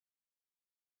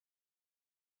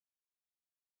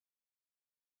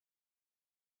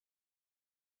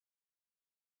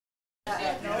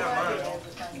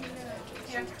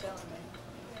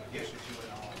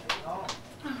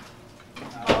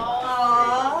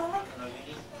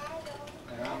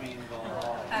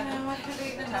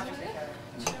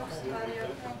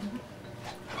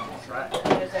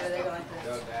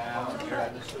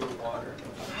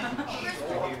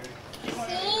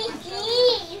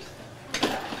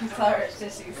Sorry,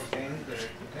 sissies.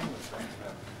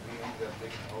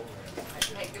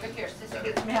 Hey, give it here, sissy.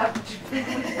 Gets me out. Look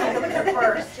at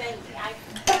first.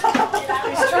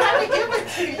 He's trying to give it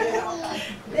to you.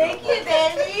 Thank you,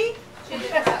 Dandy.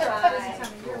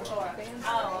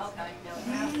 Oh, okay.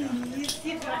 You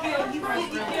see the girl, you see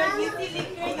the girl, you see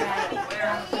the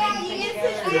girl.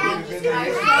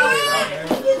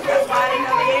 Why I didn't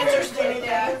know the answers to any of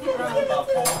that. I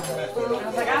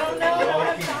was like, I don't know.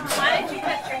 Why did you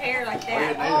cut your hair like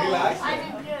that?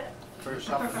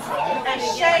 And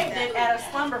shaved it at a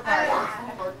slumber party.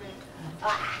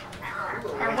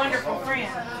 Our wonderful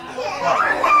friend.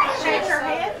 Shaved her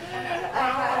head?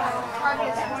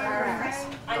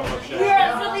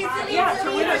 Yeah, it's a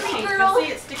window sheet. You'll see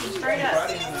it sticking straight up.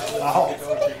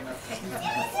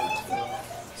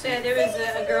 So there was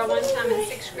a girl one time in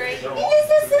 6th grade. She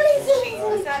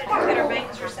decided to cut her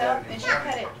bangs herself, and she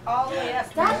cut it all the way up.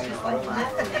 And it was just like flat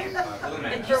from there.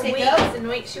 And for weeks and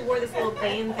weeks, she wore this little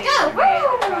band thing on her head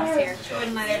across here. She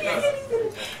wouldn't let everybody.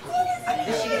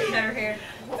 Did she get to cut her hair?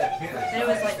 And it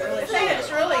was like really. It's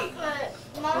really.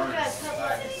 Mom got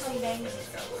some bangs.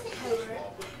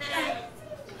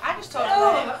 I just told her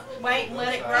let it wait and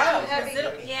let it grow. Because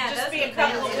it'll Yeah, just those be a be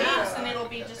couple of bangs enough. weeks and it'll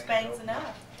be just bangs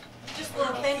enough. Just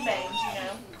little thin bangs, you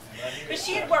know. But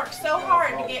she had worked so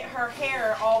hard to get her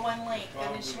hair all one length,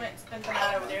 and then she went and spent the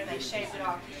night over there and they shaved it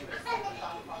off.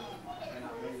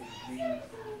 We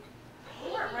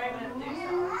weren't brave enough to do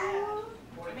something like that.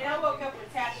 I mean, I woke up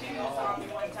with tattoos on me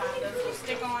one time, those little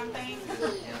stick-on things.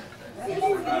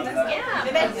 Yeah.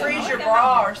 And they'd freeze your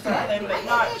bra or something, but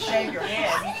not shave your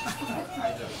head.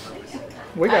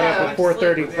 We got up at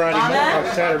 4:30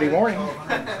 Saturday morning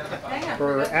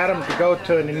for Adam to go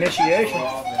to an initiation.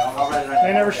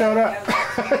 They never showed up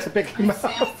to pick him up.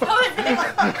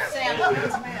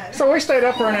 So we stayed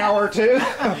up for an hour or two.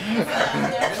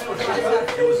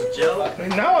 It was a joke.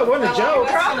 No, it wasn't a joke.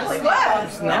 Probably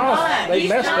was. No, they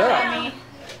messed up.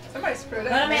 Somebody screwed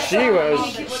up.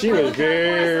 She was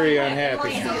very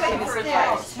unhappy.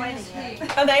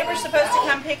 Oh, they were supposed to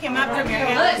come pick him up from your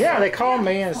house? Yeah, they called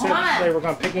me and said they were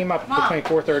going to pick him up between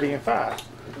 4:30 and 5.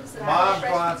 Mom, go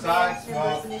outside.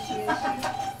 Mom.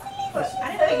 I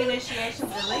didn't think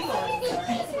initiations were legal anymore.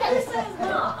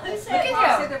 Who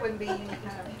said there wouldn't be any kind of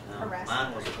harassment?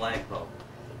 Mine was a flagpole.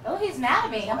 Oh, he's mad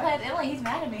at me. I'm playing Emily. He's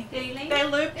mad at me. Did he leave? They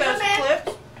looped those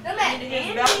clips into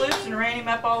his belt loops and ran him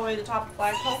up all the way to the top of the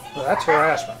flagpole. Well, that's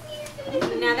harassment.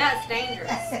 Now that's dangerous.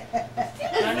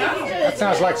 I know. That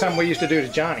sounds like something we used to do to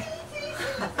Johnny.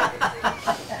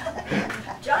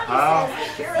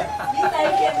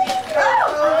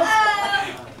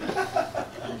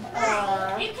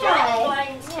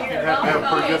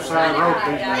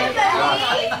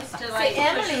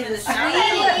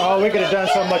 Oh, we could have done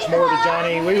so much more to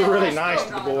Johnny. We were really nice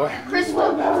to the boy.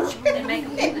 They make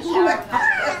him in the shower.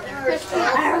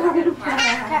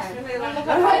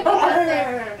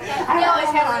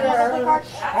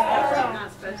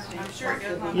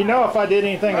 You know, if I did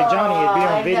anything to Johnny, it'd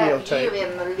be on videotape.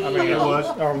 I mean, it was,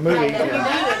 or movie. Yeah.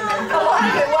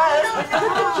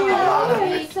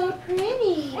 It's so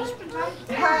pretty.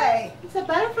 Hey. It's a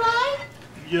butterfly?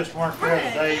 You just weren't there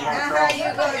today. You weren't How across. you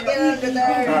gonna get under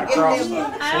there? Trying to cross the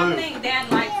I don't think Dad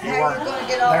likes You How you weren't gonna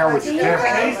get there over with the there?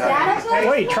 camera.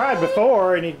 Well, he tried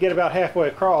before, and he'd get about halfway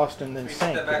across and then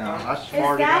sink. You know. That's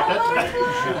smart about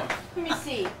that. Let me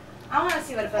see. I want to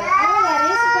see what a butterfly. Oh,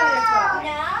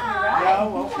 that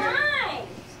No,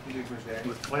 okay.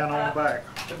 With Flint on the back.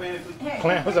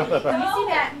 Clint was on the is a butterfly. Let me see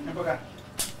that. Okay.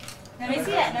 Let me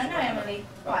see that. No, Emily.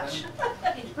 Watch.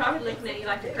 He's probably looking at you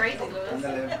like you're crazy, Louis.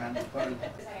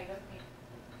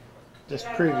 Just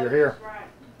prove you're here.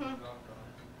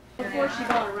 Before she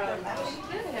bought a rose.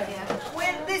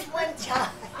 When this one child.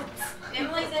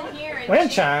 Emily's in here. And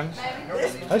Wind chimes.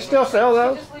 They still sell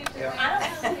those. Yeah.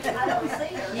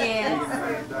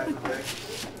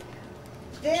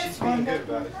 This one.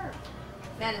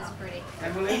 That is pretty.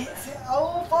 It's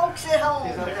old folks at home.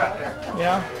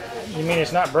 Yeah. You mean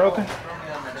it's not broken?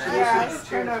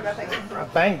 I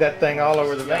banged that thing all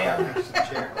over the van,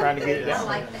 trying to get it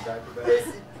down. This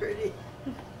is pretty.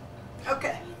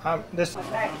 Okay. This.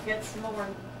 Get some more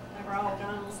and we're all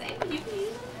done. Sam, you can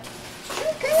use it.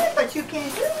 You can, but you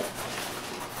can't do it.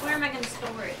 Where am I going to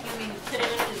store it? You want me to put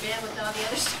it under the bed with all the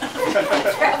other stuff?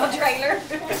 Travel trailer.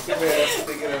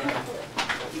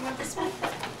 You want this one?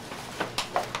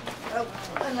 Oh,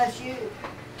 unless you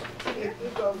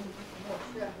go.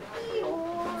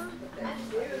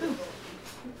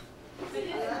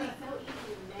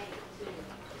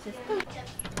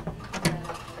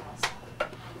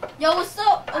 Yo, what's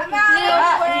up?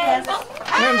 Hi.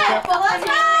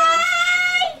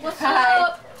 What's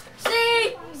up?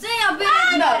 See, I've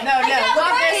been. No.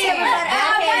 Walk this here.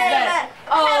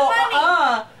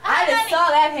 Oh, I just saw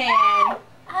that hand.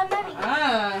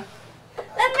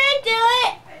 Let me do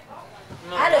it.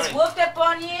 I just whooped up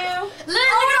on you. Look at the kid.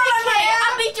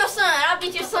 I beat your son.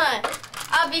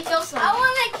 I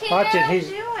want that kid. Watch it. What are you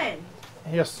doing?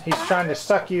 He's trying to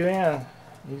suck you in.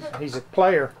 He's a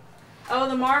player. Oh,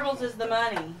 the marbles is the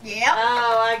money. Yep.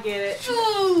 Oh, I get it.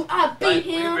 Ooh, I beat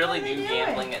We him. really do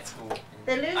gambling at school.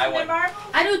 They losing I their won. marbles?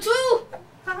 I do too.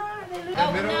 They losing.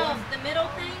 Oh, no, the middle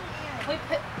thing? We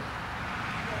put...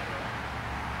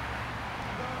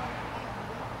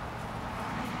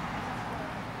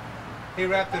 He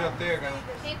wrapped it up there, guys.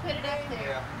 He put it up there.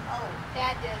 Yeah.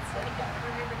 Dad did, so he got to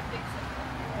remember to fix it.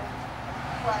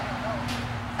 Well, I don't know.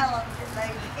 How long did they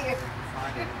here?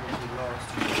 Find it, it will be lost.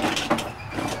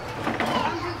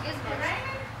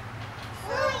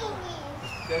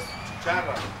 That's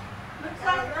chicharra. Looks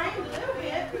like it rained a little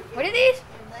bit. What are these? In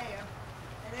there.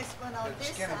 And this one on The this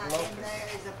skin of side, locust. and there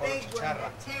is a Called big one chicharra.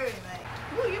 that Terry made.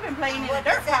 Ooh, you've been playing in a What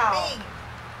dirt does that pile. mean?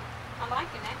 I like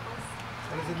the necklace.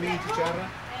 What does it mean, chicharra?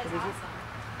 That is What is it? awesome.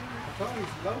 I thought it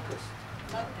was locust.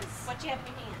 Locust. What you have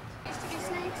in your hand? Used to get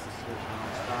snakes?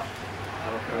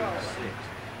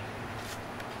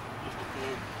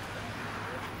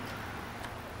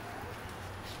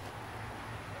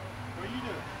 What are you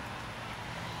doing?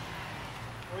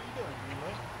 What are you doing,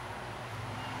 Greenwood?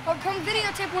 Oh, come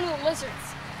videotape one of the lizards.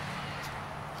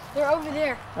 They're over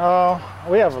there. Oh,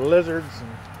 we have lizards and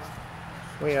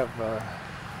we have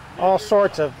all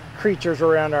sorts of creatures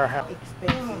around our house.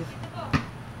 Expensive.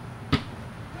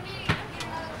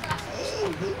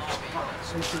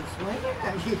 So she's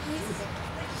swimming?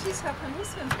 She's helping me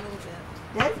swim a little bit.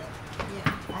 Does it?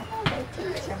 Yeah. I know they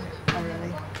teach them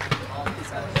early. Yeah,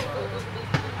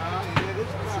 this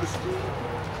is not school.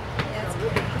 Yeah, it's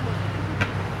good.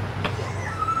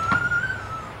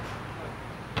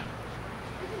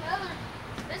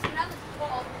 There's another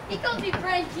ball. He calls me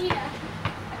Brandina.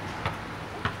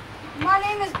 My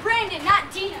name is Brandon,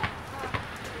 not Dina. You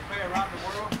play around the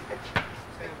world?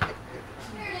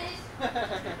 There it is.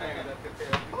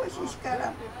 Oh, she's got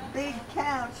a big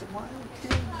couch. 1, 2,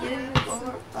 3, 4, Some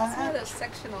of 5. those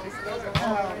sectionals, those are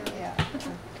Oh, yeah.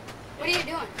 What are you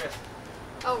doing?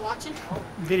 Oh, watching?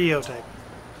 Videotape.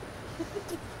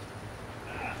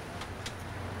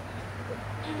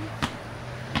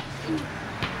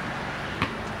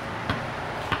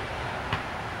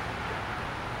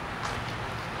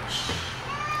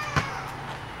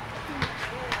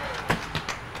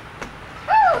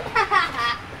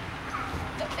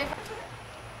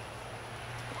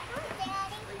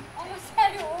 Almost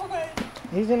had it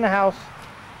on. He's in the house.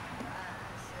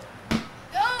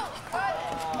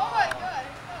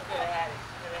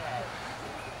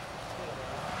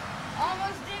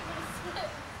 Almost did, but it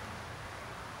slipped.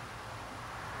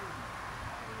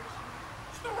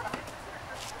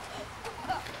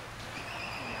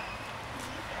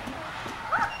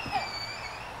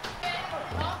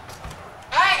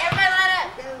 Alright, everybody line up.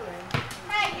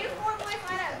 Hey, you four boys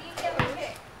line up. Me and Kevin will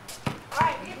kick.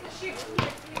 Alright, we get to shoot.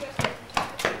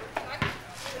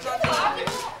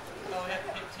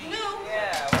 No.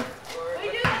 Yeah, We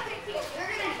do have 15.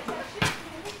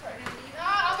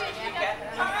 I'll be a shoot.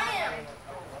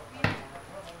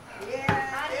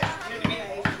 Yeah, this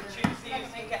choose these.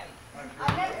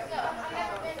 I've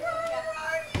never been to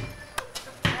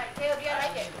Alright, Caleb, you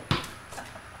gotta make it.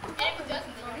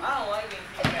 I don't like it.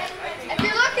 If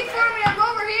you're looking for me, I'm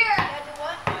over here.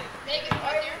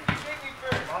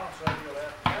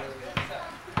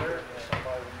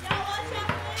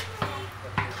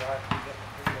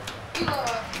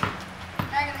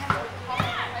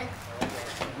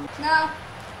 No.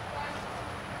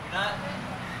 You're not?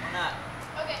 We're not.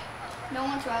 No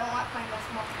one to. I don't like playing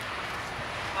basketball.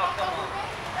 Oh, come on.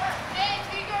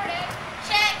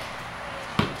 Check.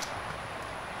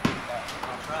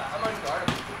 I'll try. I'm gonna guard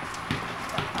him.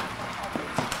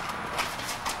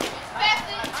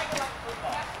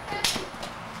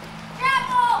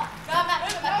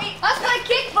 Let's play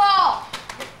kickball.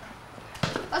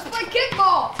 Let's play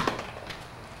kickball.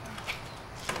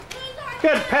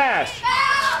 Good pass.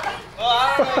 Well, I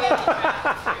don't know.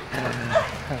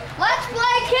 Let's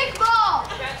play kickball.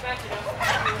 Catch back, you know.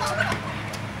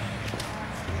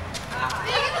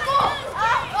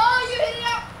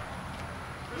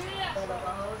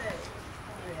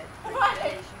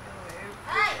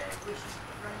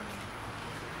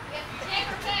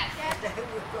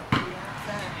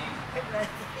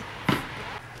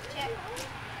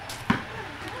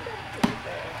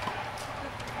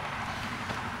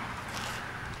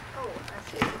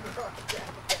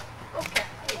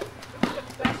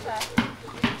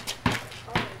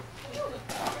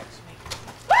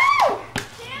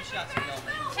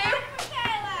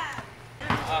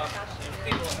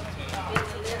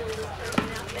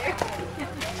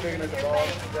 Picking at the ball,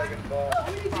 dragging the ball.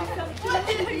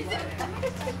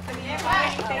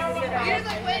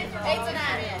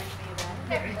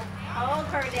 Hold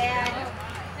her, Dad.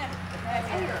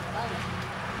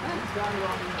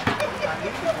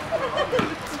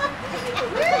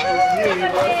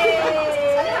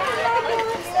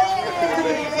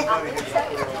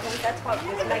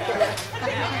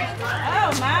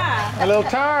 Oh my. A little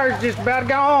tired, just about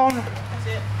gone. That's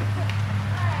it.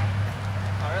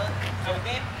 Oh, really? So the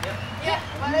game? Yep.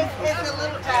 Well, it's a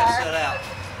little Gotta tired. set out.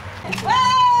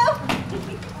 Whoa!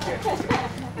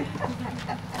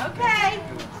 Okay.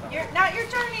 Not your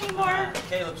turn anymore.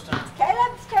 Caleb's turn.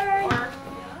 Caleb's turn.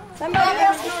 Somebody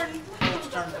else, Jordan. Caleb's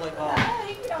turn to play ball. Oh,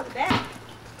 you can get on the back.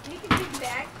 You can do the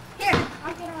back. Here.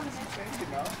 I'll get on the back.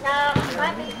 No,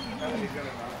 might be.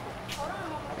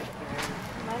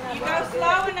 You go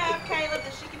slow enough, Caleb,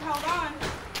 that she can hold on.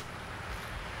 Don't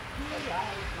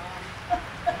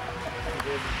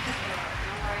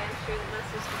worry, I'm sure that my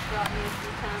sister's brought me a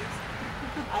few times.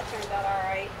 I turned out all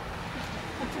right.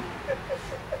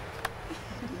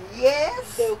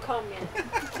 Yes. No comment.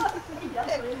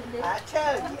 I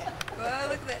tell you. Well,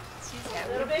 look at that. She's got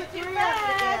A little bit too We're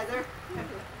fast. together.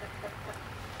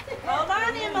 Hold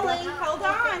on, Emily. Hold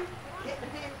on.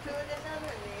 Getting into it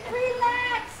another minute.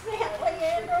 Relax,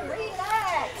 Leander,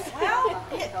 relax. Well,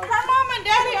 her mom and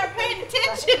daddy are paying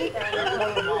attention.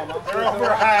 They're over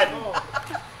hiding.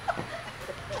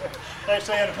 They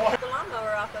saying what? the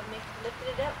lawnmower off of me, lifted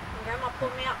it up, and Grandma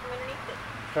pulled me out from underneath it.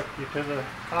 Took you to the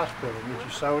hospital and get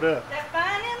you sewed up. Is that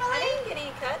fine, I Emily? didn't get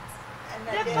any cuts.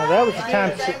 Now, that was the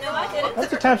time she, No, I didn't. that's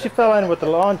the time she fell in with the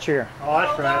lawn chair. Oh,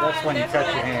 that's right. That's when you That's cut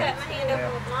when your I hand. cut my hand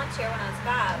open with a lawn chair when I was 5.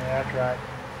 Yeah, that's right.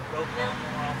 Rope on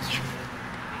more officer.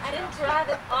 I didn't drive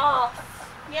it off.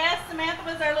 Yes, Samantha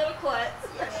was our little klutz.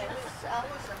 I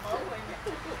was a mowing.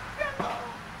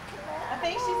 I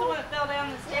think she's the one that fell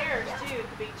down the stairs, too, at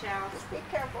the beach house. Be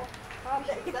careful. Don't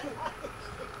you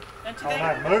On think?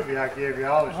 that movie I gave you, I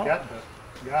always got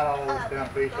all those down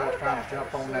the beach. I was trying to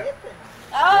jump on that.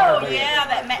 Oh, Waterbed. yeah,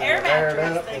 that air Aired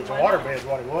mattress up. It thing. was a wasn't waterbed is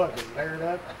what it was. It was aired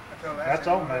up. That's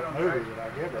on that movie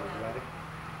that I give everybody.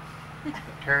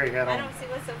 Terry had I on. don't see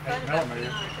what's so fun Eight about being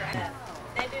millimeter. on a track.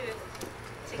 They do.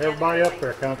 Together. Everybody up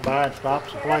there comes by and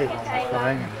stops and plays on this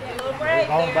thing and A little break goes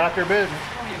on there. about their business.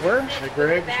 Where? Hey,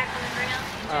 Greg, Back on the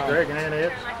ground. Greg and Aunt Ed,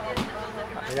 Turn like this, and I'll look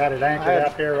at my they got it anchored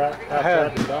out there right I outside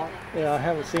have. the dock. Yeah, I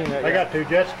haven't seen that They yet. got 2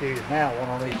 jet skis now, one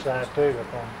on each side too,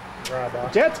 up on dry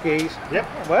dock. Jet skis? Yep.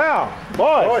 Wow,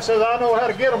 Boy boy. says I know how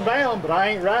to get them down, but I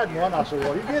ain't riding one. I said,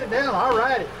 well, you get it down, I'll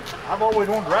ride it. I've always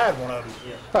wanted to ride one of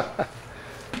these.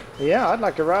 Yeah, I'd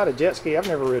like to ride a jet ski. I've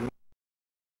never ridden.